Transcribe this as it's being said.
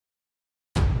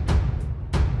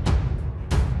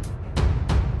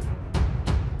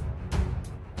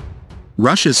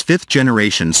Russia's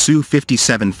fifth-generation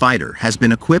Su-57 fighter has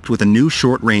been equipped with a new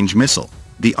short-range missile,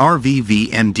 the RVV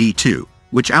MD2,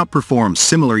 which outperforms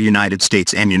similar United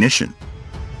States ammunition.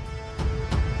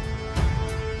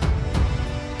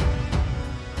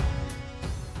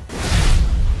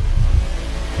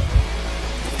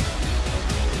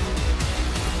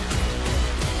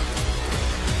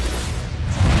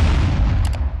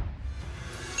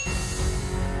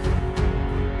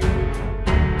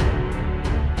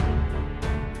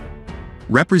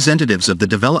 Representatives of the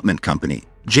development company,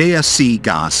 JSC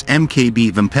GAS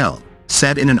MKB Vimpel,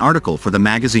 said in an article for the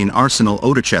magazine Arsenal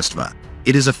Otochestva,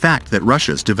 it is a fact that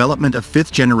Russia's development of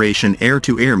fifth-generation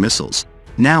air-to-air missiles,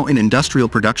 now in industrial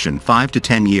production 5 to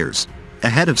 10 years,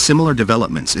 ahead of similar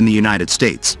developments in the United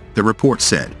States, the report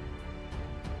said.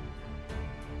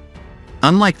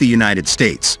 Unlike the United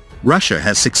States, Russia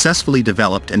has successfully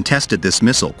developed and tested this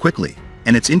missile quickly,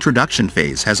 and its introduction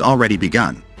phase has already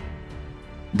begun.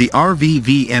 The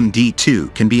RVV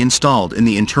MD2 can be installed in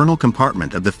the internal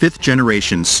compartment of the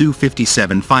fifth-generation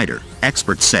Su-57 fighter,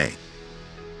 experts say.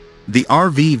 The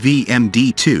RVV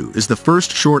MD2 is the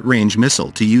first short-range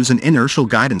missile to use an inertial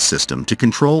guidance system to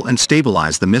control and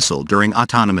stabilize the missile during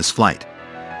autonomous flight.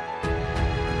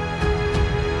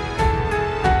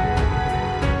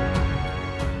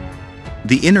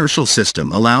 The inertial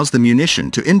system allows the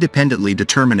munition to independently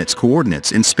determine its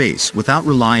coordinates in space without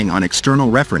relying on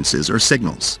external references or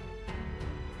signals.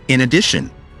 In addition,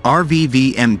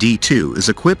 RVV MD2 is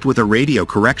equipped with a radio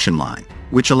correction line,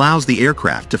 which allows the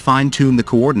aircraft to fine-tune the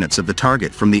coordinates of the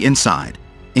target from the inside,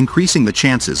 increasing the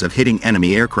chances of hitting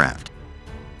enemy aircraft.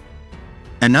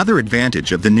 Another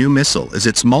advantage of the new missile is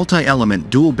its multi-element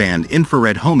dual-band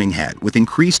infrared homing head with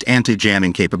increased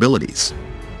anti-jamming capabilities.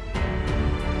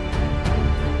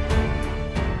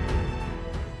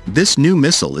 This new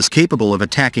missile is capable of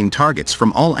attacking targets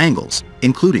from all angles,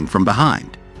 including from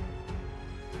behind.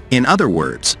 In other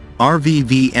words,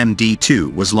 RVV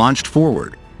MD2 was launched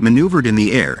forward, maneuvered in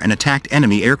the air and attacked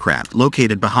enemy aircraft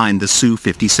located behind the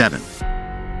Su-57.